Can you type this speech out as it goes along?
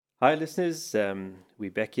Hi, listeners.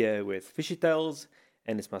 We're back here with Fishy Tales,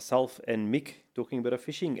 and it's myself and Mick talking about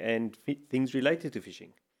fishing and things related to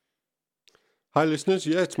fishing. Hi, listeners.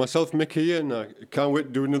 Yeah, it's myself, Mick here, and I can't wait to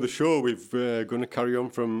do another show. We're going to carry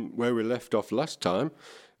on from where we left off last time,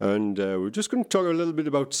 and we're just going to talk a little bit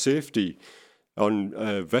about safety on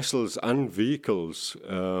vessels and vehicles.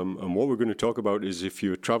 And what we're going to talk about is if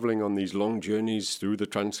you're traveling on these long journeys through the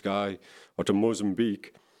Transkei or to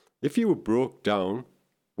Mozambique, if you were broke down,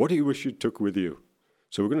 what do you wish you took with you?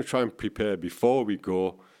 So we're going to try and prepare before we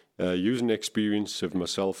go, using the experience of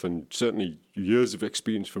myself and certainly years of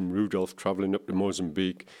experience from Rudolph travelling up to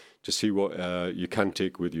Mozambique to see what you can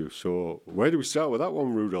take with you. So where do we start with that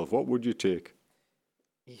one, Rudolph? What would you take?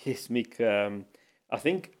 Yes, Mick. I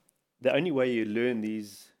think the only way you learn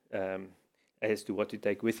these as to what to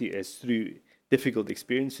take with you is through difficult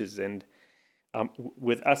experiences. And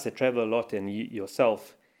with us that travel a lot and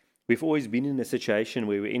yourself, we've always been in a situation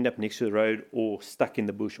where we end up next to the road or stuck in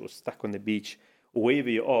the bush or stuck on the beach or wherever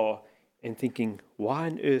you are and thinking, why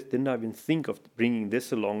on earth didn't I even think of bringing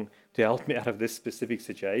this along to help me out of this specific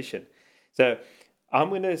situation? So I'm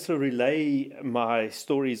going to sort of relay my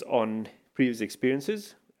stories on previous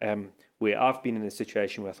experiences where I've been in a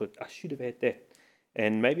situation where I thought I should have had that.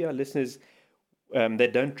 And maybe our listeners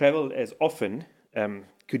that don't travel as often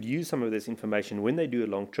could use some of this information when they do a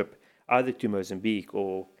long trip, either to Mozambique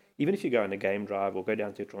or even if you go on a game drive or go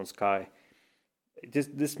down to Transkei.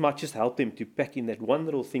 This might just help them to pack in that one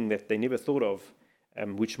little thing that they never thought of,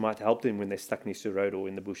 which might help them when they're stuck next to the road or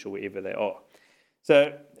in the bush or wherever they are.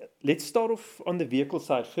 So let's start off on the vehicle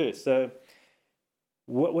side first. So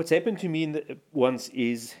what's happened to me once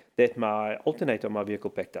is that my alternator on my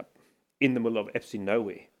vehicle packed up in the middle of absolutely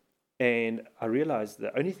nowhere. And I realized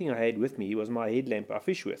the only thing I had with me was my headlamp I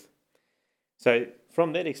fish with. So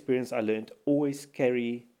from that experience, I learned always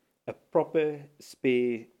carry a proper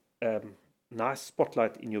spare nice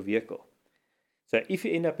spotlight in your vehicle. So if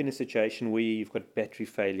you end up in a situation where you've got battery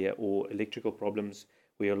failure or electrical problems,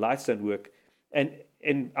 where your lights don't work, and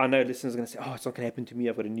I know listeners are going to say, oh, it's not going to happen to me,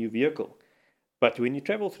 I've got a new vehicle. But when you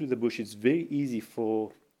travel through the bush, it's very easy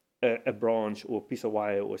for a branch or a piece of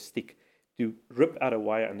wire or a stick to rip out a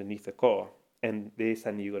wire underneath the car, and there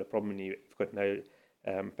suddenly you've got a problem and you've got no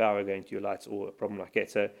power going to your lights or a problem like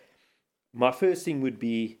that. So my first thing would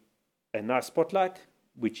be a nice spotlight,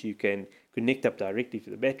 which you can connect up directly to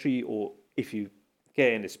the battery, or if you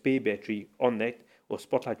can, a spare battery on that, or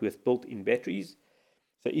spotlight with built-in batteries.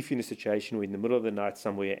 So if you're in a situation where in the middle of the night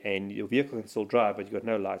somewhere and your vehicle can still drive, but you've got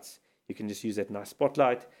no lights, you can just use that nice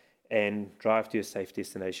spotlight and drive to a safe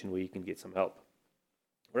destination where you can get some help.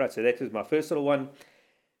 All right, so that was my first little one.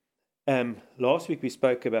 Last week we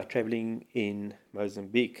spoke about traveling in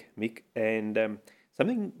Mozambique, Mick, and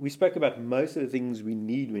something we spoke about most of the things we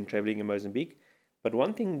need when traveling in Mozambique, but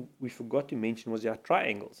one thing we forgot to mention was our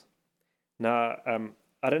triangles. Now,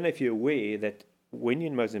 I don't know if you're aware that when you're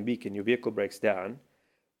in Mozambique and your vehicle breaks down,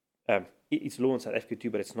 it's law in South Africa too,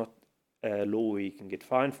 but it's not a law where you can get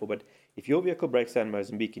fined for. But if your vehicle breaks down in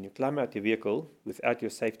Mozambique and you climb out your vehicle without your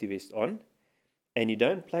safety vest on, and you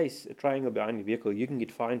don't place a triangle behind your vehicle, you can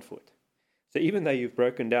get fined for it. So even though you've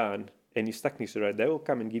broken down and you're stuck next to the road, they will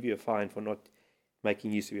come and give you a fine for not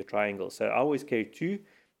making use of your triangle. So I always carry two.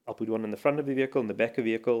 I'll put one on the front of the vehicle, in the back of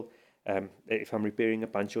the vehicle. If I'm repairing a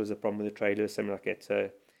punch or there's a problem with the trailer, something like that. So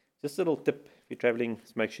just a little tip if you're traveling,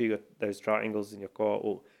 just make sure you got those triangles in your car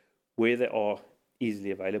or where they are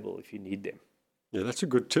easily available if you need them. Yeah, that's a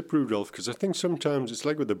good tip, Rudolph, because I think sometimes it's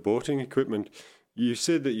like with the boating equipment. You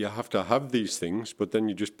say that you have to have these things, but then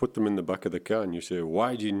you just put them in the back of the car and you say,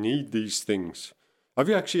 why do you need these things? Have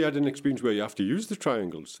you actually had an experience where you have to use the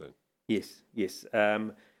triangles then? Yes.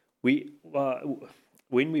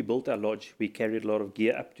 When we built our lodge, we carried a lot of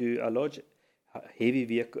gear up to our lodge,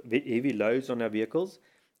 heavy loads on our vehicles,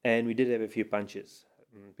 and we did have a few punches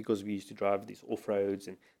because we used to drive these off-roads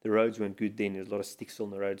and the roads weren't good then. There was a lot of sticks on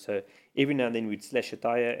the road. So every now and then we'd slash a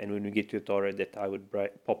tire, and when we get to a tar road, that tire would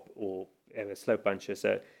pop or have a slow puncture.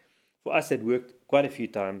 So for us, it worked quite a few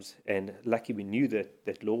times, and lucky we knew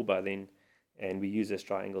that law by then, and we used those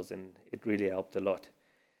triangles, and it really helped a lot.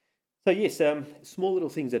 So yes, small little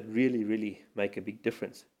things that really, really make a big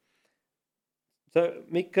difference. So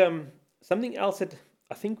Mick, something else that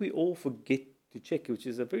I think we all forget to check, which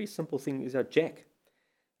is a very simple thing, is our jack.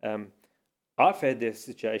 Um, I've had this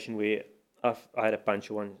situation where I had a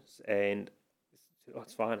puncture once, and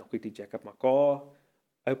it's fine. I'll quickly jack up my car,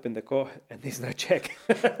 open the car, and there's no jack.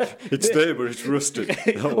 It's there, but it's rusted.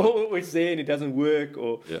 Or it's there and it doesn't work,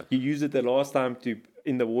 or Yeah. you used it the last time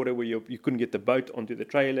in the water where you couldn't get the boat onto the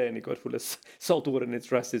trailer and it got full of salt water and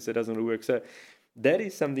it's rusted, so it doesn't work. So that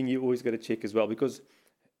is something you always got to check as well, because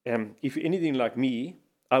if you're anything like me,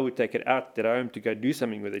 I would take it out at home to go do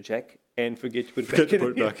something with the jack and forget to put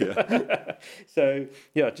it back in. Yeah. So,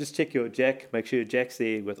 yeah, just check your jack, make sure your jack's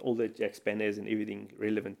there with all the jack spanners and everything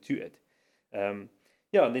relevant to it. And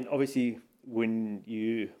then obviously when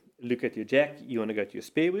you look at your jack, you want to go to your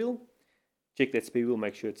spare wheel. Check that spare wheel,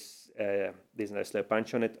 make sure there's no slow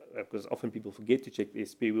punch on it, because often people forget to check their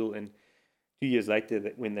spare wheel, and 2 years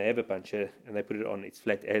later, when they have a puncture and they put it on, it's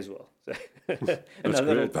flat as well. So That's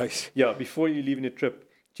great advice. Yeah, before you leave on a trip,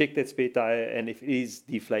 check that spare tire, and if it is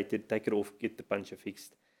deflated, take it off, get the puncture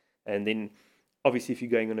fixed. And then, obviously, if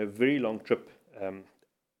you're going on a very long trip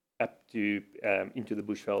up to into the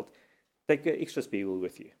bushveld, take an extra spare wheel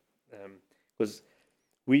with you, because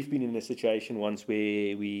we've been in a situation once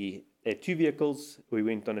where we had 2 vehicles. We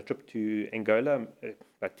went on a trip to Angola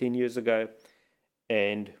about 10 years ago,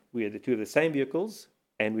 and we had the 2 of the same vehicles,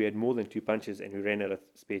 and we had more than 2 punches, and we ran out of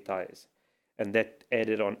spare tires. And that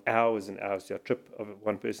added on hours and hours to our trip, of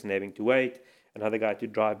one person having to wait, another guy to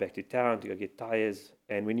drive back to town to go get tires.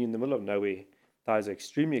 And when you're in the middle of nowhere, tires are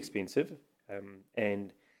extremely expensive,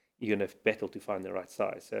 and you're going to battle to find the right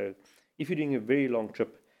size. So if you're doing a very long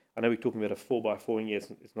trip, I know we're talking about a 4x4, and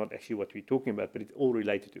yes, it's not actually what we're talking about, but it's all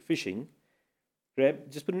related to fishing.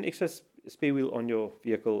 Just put an extra spare wheel on your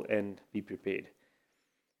vehicle and be prepared.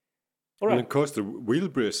 All right. And of course, the wheel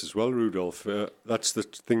brace as well, Rudolph. That's the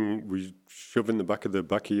thing we shove in the back of the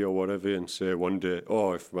bakkie or whatever and say one day,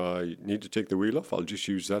 oh, if I need to take the wheel off, I'll just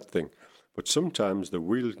use that thing. But sometimes the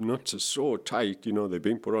wheel nuts are so tight, they've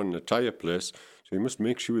been put on in a tyre place, so you must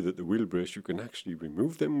make sure that the wheel brace, you can actually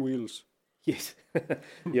remove them wheels. Yes.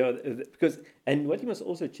 Yeah, and what you must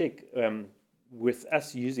also check, with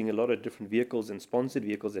us using a lot of different vehicles and sponsored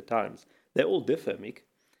vehicles at times, they all differ, Mick.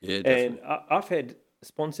 Yeah, definitely. And I've had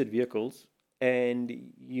sponsored vehicles,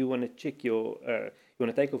 and you want to check you want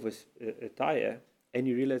to take off a tire, and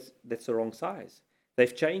you realize that's the wrong size.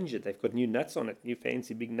 They've changed it. They've got new nuts on it, new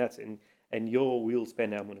fancy big nuts, and your wheel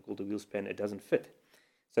spanner, I'm going to call it a wheel spanner, it doesn't fit.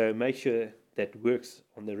 So make sure that works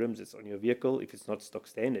on the rims that's on your vehicle if it's not stock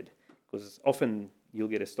standard, because often you'll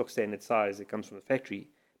get a stock standard size that comes from the factory,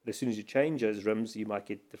 but as soon as you change those rims, you might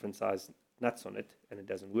get different size nuts on it, and it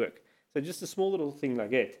doesn't work. So just a small little thing like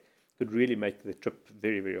that could really make the trip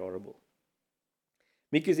very, very horrible.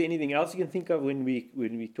 Mick, is there anything else you can think of when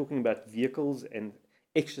we're talking about vehicles and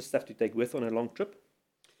extra stuff to take with on a long trip?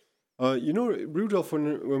 Rudolph,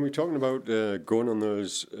 when we're talking about going on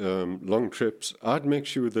those long trips, I'd make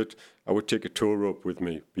sure that I would take a tow rope with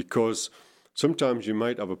me, because sometimes you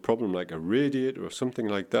might have a problem like a radiator or something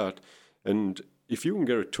like that, and if you can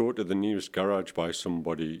get a tow to the nearest garage by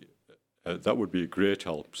somebody, that would be a great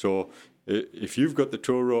help. So if you've got the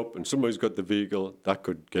tow rope and somebody's got the vehicle, that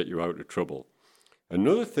could get you out of trouble.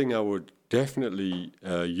 Another thing I would definitely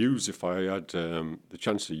use if I had the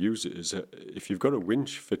chance to use it is if you've got a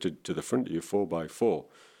winch fitted to the front of your 4x4.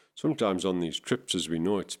 Sometimes on these trips, as we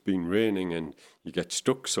know, it's been raining and you get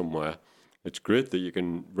stuck somewhere. It's great that you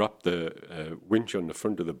can wrap the winch on the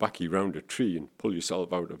front of the bakkie round a tree and pull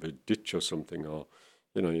yourself out of a ditch or something. Or,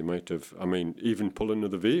 you might have, even pull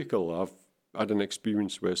another vehicle. I've had an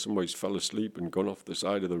experience where somebody's fell asleep and gone off the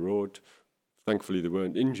side of the road. Thankfully, they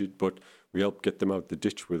weren't injured, but we helped get them out the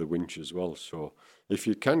ditch with a winch as well. So if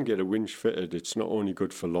you can get a winch fitted, it's not only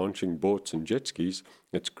good for launching boats and jet skis,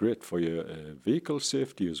 it's great for your vehicle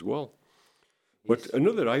safety as well. Yes. But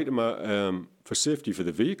another item for safety for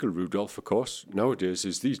the vehicle, Rudolph, of course, nowadays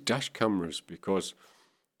is these dash cameras, because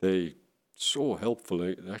they're so helpful.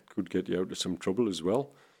 That could get you out of some trouble as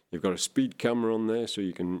well. You've got a speed camera on there, so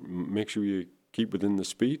you can make sure you keep within the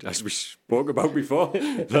speed, as we spoke about before.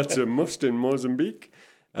 That's a must in Mozambique.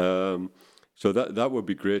 So that would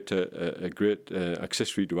be great, a great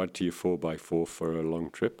accessory to add to your 4x4 for a long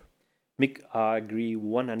trip. Mick, I agree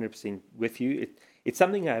 100% with you. It's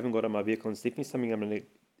something I haven't got on my vehicle, and it's definitely something I'm going to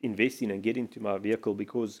invest in and get into my vehicle,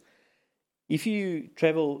 because if you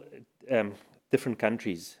travel different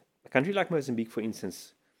countries, a country like Mozambique, for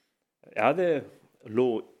instance, how the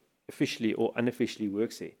law officially or unofficially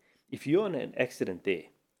works there, if you're in an accident there,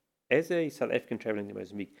 as a South African traveling to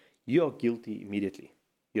Mozambique, you are guilty immediately.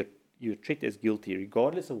 You're treated as guilty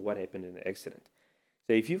regardless of what happened in the accident.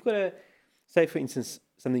 So if you've got say for instance,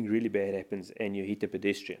 something really bad happens and you hit a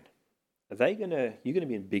pedestrian, you're going to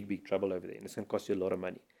be in big trouble over there, and it's going to cost you a lot of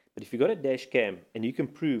money. But if you've got a dash cam and you can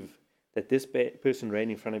prove that this person ran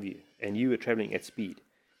in front of you and you were traveling at speed,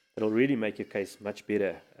 it'll really make your case much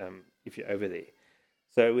better if you're over there.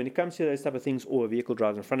 So when it comes to those type of things, or a vehicle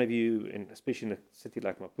drives in front of you, and especially in a city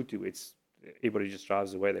like Maputo, where everybody just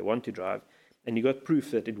drives the way they want to drive, and you got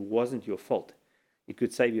proof that it wasn't your fault, it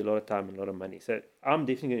could save you a lot of time and a lot of money. So I'm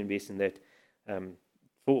definitely going to invest in that.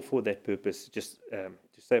 for that purpose, just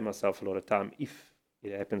to save myself a lot of time. If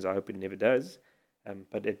it happens, I hope it never does.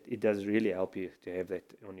 But it does really help you to have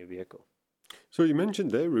that on your vehicle. So you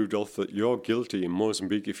mentioned there, Rudolph, that you're guilty in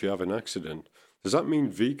Mozambique if you have an accident. Does that mean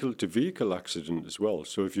vehicle-to-vehicle accident as well?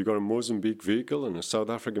 So if you've got a Mozambique vehicle and a South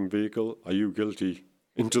African vehicle, are you guilty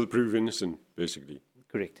until proven innocent, basically?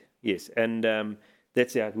 Correct. Yes, and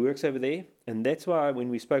that's how it works over there. And that's why when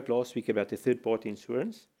we spoke last week about the third-party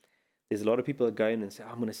insurance, there's a lot of people that go in and say,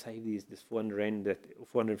 I'm going to save this 400 rand, that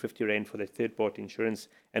 450 rand for that third-party insurance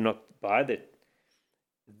and not buy that.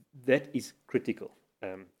 That is critical.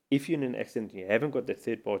 If you're in an accident and you haven't got that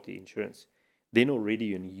third-party insurance, then already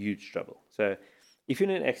you're in huge trouble. So if you're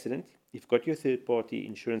in an accident, you've got your third-party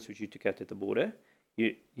insurance which you took out at the border,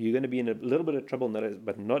 you're going to be in a little bit of trouble,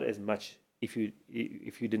 but not as much if you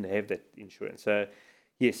didn't have that insurance. So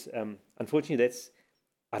yes, unfortunately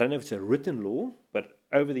I don't know if it's a written law, but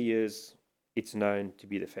over the years it's known to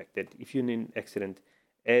be the fact that if you're in an accident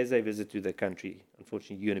as a visit to the country,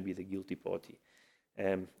 unfortunately you're going to be the guilty party.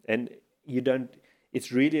 And it's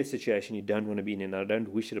really a situation you don't want to be in, and I don't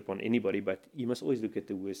wish it upon anybody, but you must always look at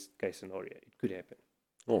the worst case scenario. It could happen.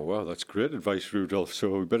 Oh, wow, that's great advice, Rudolph.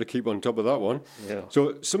 So we better keep on top of that one. Yeah.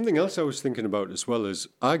 So something else I was thinking about as well is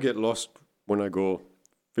I get lost when I go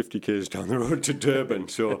 50 k's down the road to Durban.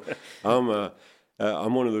 So I'm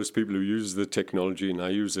one of those people who uses the technology, and I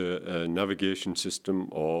use a navigation system,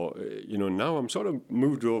 or, now I'm sort of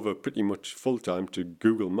moved over pretty much full-time to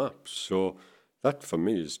Google Maps. So that, for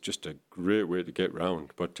me, is just a great way to get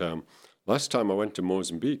round. But last time I went to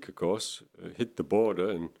Mozambique, of course, hit the border,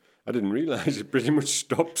 and I didn't realise it pretty much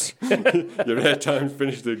stops. Your airtime's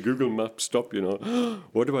finished, the Google Maps stop,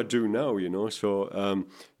 What do I do now, So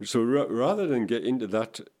rather than get into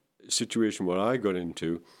that situation where I got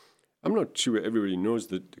into, I'm not sure everybody knows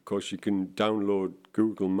that, of course, you can download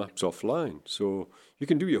Google Maps offline. So you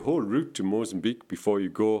can do your whole route to Mozambique before you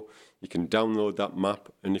go. You can download that map,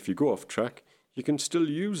 and if you go off track, you can still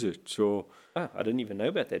use it. So I didn't even know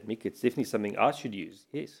about that, Mick. It's definitely something I should use.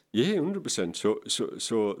 Yes. Yeah, 100%.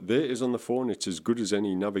 So there is on the phone. It's as good as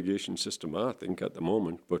any navigation system, I think, at the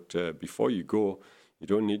moment. But before you go, you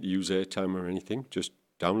don't need to use airtime or anything. Just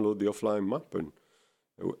download the offline map, and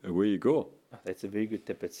away you go. Oh, that's a very good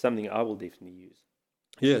tip. It's something I will definitely use.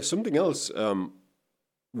 Yeah, something else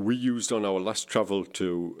we used on our last travel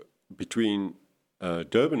between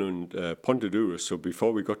Durban and Pontedura, so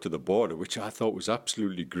before we got to the border, which I thought was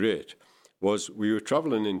absolutely great, was we were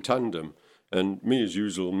travelling in tandem, and me, as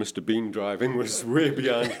usual, Mr. Bean driving, was way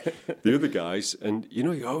behind the other guys, and,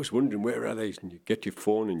 you're always wondering, where are they? And you get your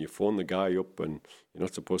phone, and you phone the guy up, and you're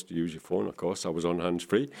not supposed to use your phone, of course. I was on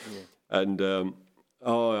hands-free, and,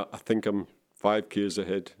 I think I'm 5 k's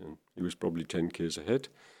ahead, and he was probably 10 k's ahead,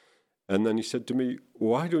 and then he said to me,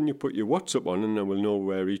 why don't you put your WhatsApp on, and then we'll know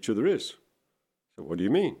where each other is? So what do you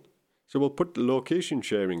mean? So we'll put the location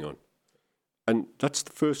sharing on. And that's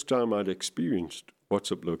the first time I'd experienced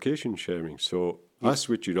WhatsApp location sharing. So I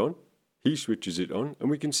switch it on, he switches it on, and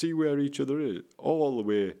we can see where each other is all the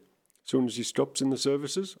way. As soon as he stops in the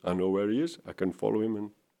services, I know where he is. I can follow him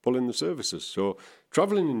and pull in the services. So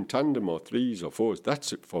travelling in tandem or threes or fours,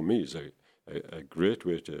 that's it for me, is a great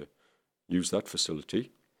way to use that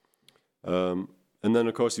facility. And then,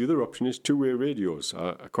 of course, the other option is two-way radios.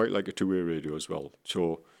 I quite like a two-way radio as well.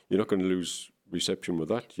 So you're not going to lose reception with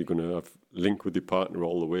that. You're going to have link with your partner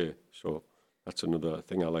all the way. So that's another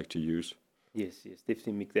thing I like to use. Yes,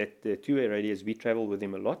 definitely make that. The two-way radios, we travel with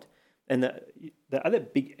them a lot. And the other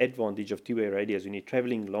big advantage of two-way radios when you're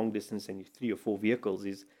traveling long distance and you have 3 or 4 vehicles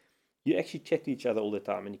is you actually chat to each other all the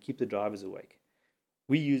time and you keep the drivers awake.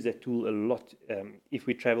 We use that tool a lot. If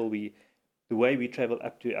we travel, the way we travel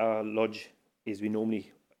up to our lodge is we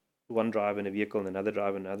normally one driver in a vehicle and another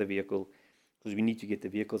driver in another vehicle, because we need to get the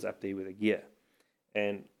vehicles up there with the gear.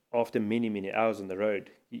 And after many, many hours on the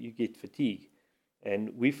road, you get fatigue.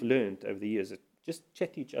 And we've learned over the years that just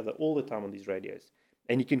chat to each other all the time on these radios.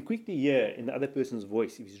 And you can quickly hear in the other person's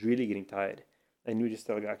voice if he's really getting tired. And we just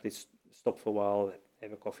tell the guy, let's stop for a while,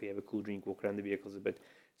 have a coffee, have a cool drink, walk around the vehicles a bit.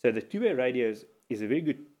 So the two-way radios is a very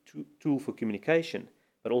good tool for communication,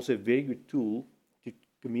 but also a very good tool to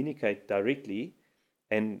communicate directly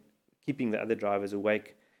and keeping the other drivers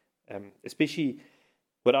awake. Especially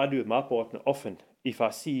what I do with my partner often, if I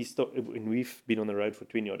see, when we've been on the road for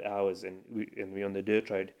 20 odd hours and we're on the dirt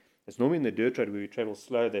road, it's normally in the dirt road where we travel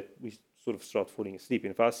slow that we sort of start falling asleep.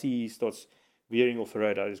 And if I see he starts veering off the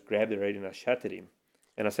road, I just grab the radio and I shout at him.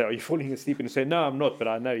 And I say, are you falling asleep? And he say, no, I'm not, but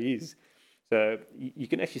I know he is. So you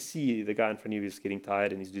can actually see the guy in front of you is getting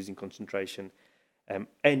tired and he's losing concentration.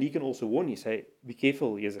 And he can also warn you, say, be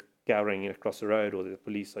careful, there's a cow running across the road, or the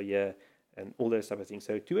police are here, and all those type of things.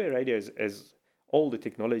 So two-way radio, as old the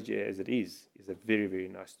technology as it is a very, very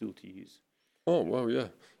nice tool to use. Oh, wow, yeah.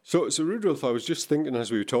 So Rudolph, I was just thinking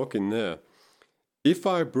as we were talking there, if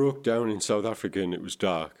I broke down in South Africa and it was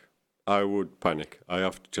dark, I would panic. I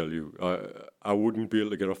have to tell you, I wouldn't be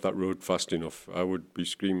able to get off that road fast enough. I would be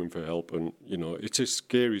screaming for help, and it's a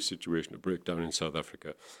scary situation to break down in South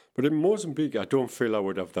Africa. But in Mozambique, I don't feel I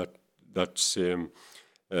would have that same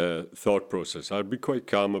thought process. I'd be quite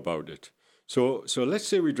calm about it. So let's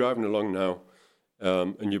say we're driving along now,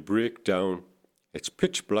 and you break down. It's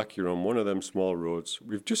pitch black. You're on one of them small roads.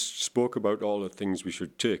 We've just spoke about all the things we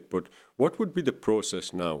should take, but what would be the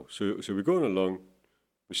process now? So we're going along.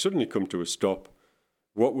 We suddenly come to a stop.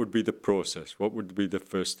 What would be the process? What would be the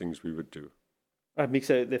first things we would do? Mick,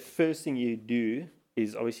 so the first thing you do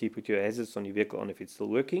is obviously put your hazards on your vehicle on if it's still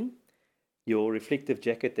working. Your reflective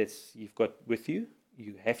jacket you've got with you,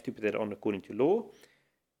 you have to put that on according to law.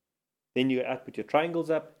 Then you put your triangles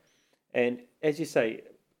up. And as you say,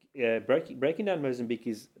 breaking down Mozambique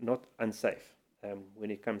is not unsafe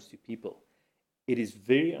when it comes to people. It is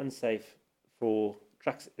very unsafe for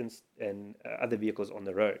trucks and other vehicles on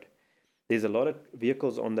the road. There's a lot of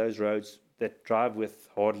vehicles on those roads that drive with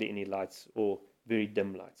hardly any lights or very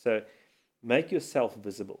dim lights. So make yourself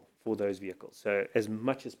visible for those vehicles, so as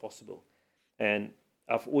much as possible. And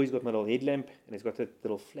I've always got my little headlamp, and it's got a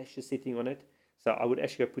little flasher setting on it. So I would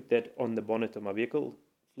actually put that on the bonnet of my vehicle,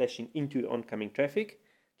 flashing into oncoming traffic,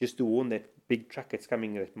 just to warn that big truck that's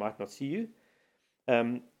coming that might not see you.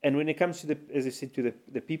 And when it comes to as I said, to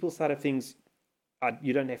the people side of things,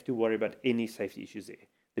 you don't have to worry about any safety issues there.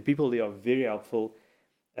 The people there are very helpful.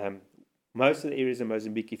 Most of the areas in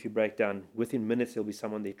Mozambique, if you break down, within minutes there'll be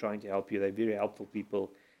someone there trying to help you. They're very helpful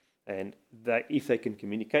people, and if they can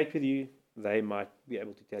communicate with you, they might be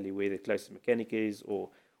able to tell you where the closest mechanic is, or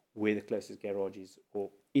where the closest garage is, or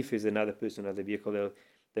if there's another person, another vehicle,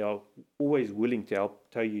 they are always willing to help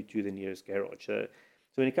tow you to the nearest garage. So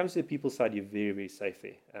when it comes to the people side, you're very, very safe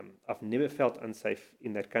there. I've never felt unsafe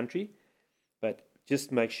in that country, but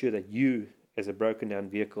just make sure that you, as a broken down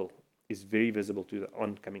vehicle, is very visible to the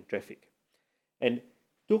oncoming traffic. And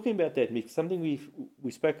talking about that, Mick, something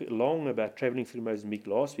we spoke long about traveling through Mozambique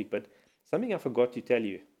last week, but something I forgot to tell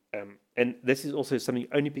you, and this is also something you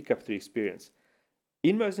only pick up through experience.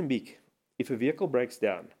 In Mozambique, if a vehicle breaks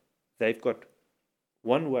down, they've got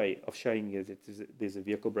one way of showing you that there's a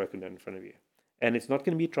vehicle broken down in front of you. And it's not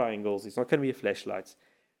going to be triangles, it's not going to be flashlights.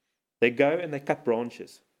 They go and they cut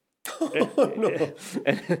branches. No.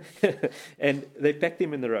 And they pack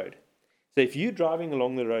them in the road. So if you're driving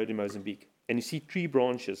along the road in Mozambique and you see tree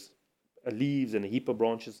branches, leaves and a heap of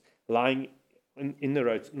branches lying in the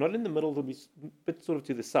road, not in the middle, they'll be a bit sort of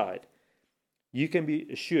to the side, you can be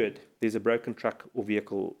assured there's a broken truck or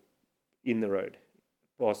vehicle in the road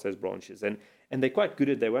past those branches. And they're quite good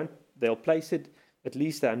at they'll place it at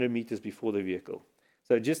least 100 meters before the vehicle.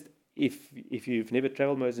 So just if you've never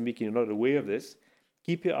traveled Mozambique and you're not aware of this,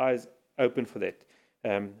 keep your eyes open for that.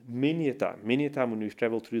 Many a time when we've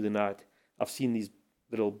traveled through the night, I've seen these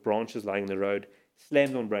little branches lying in the road,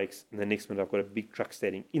 slammed on brakes, and the next minute I've got a big truck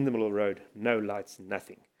standing in the middle of the road, no lights,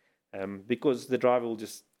 nothing. Because the driver will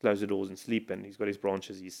just close the doors and sleep, and he's got his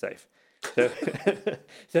branches, he's safe.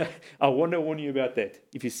 So I want to warn you about that.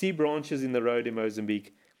 If you see branches in the road in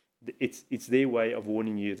Mozambique, it's their way of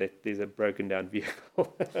warning you that there's a broken down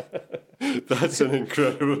vehicle. That's an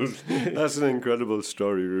incredible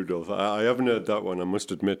story, Rudolph. I haven't heard that one, I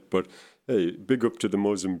must admit, but hey, big up to the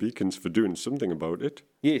Mozambicans for doing something about it.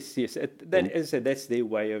 Yes. As I said, that's their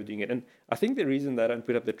way of doing it. And I think the reason they don't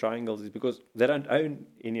put up the triangles is because they don't own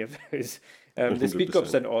any of those. The speed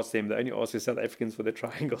cops don't ask them, they only ask the South Africans for the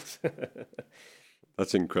triangles.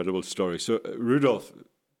 That's an incredible story. So, Rudolph,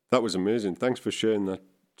 that was amazing. Thanks for sharing that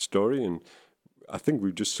story, and I think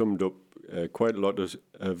we've just summed up quite a lot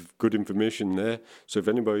of good information there. So if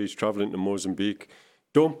anybody's traveling to Mozambique,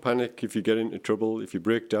 don't panic if you get into trouble, if you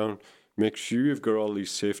break down. Make sure you've got all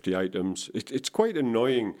these safety items. It's quite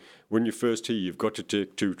annoying when you first hear you've got to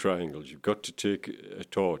take 2 triangles, you've got to take a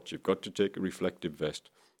torch, you've got to take a reflective vest.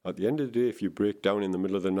 At the end of the day, if you break down in the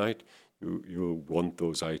middle of the night, you'll want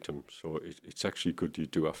those items. So it's actually good you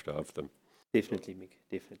do have to have them. Definitely, Mick,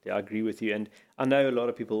 definitely. I agree with you. And I know a lot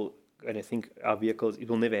of people going to think our vehicles, it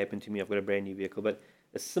will never happen to me, I've got a brand new vehicle. But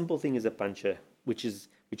a simple thing is a puncture, which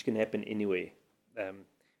can happen anywhere.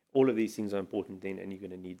 All of these things are important then, and you're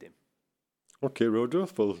going to need them. Okay,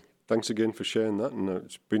 Rudolph, well, thanks again for sharing that. And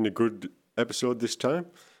it's been a good episode this time.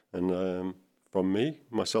 And from me,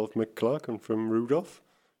 myself, Mick Clark, and from Rudolph,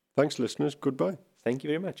 thanks, listeners. Goodbye. Thank you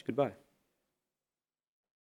very much. Goodbye.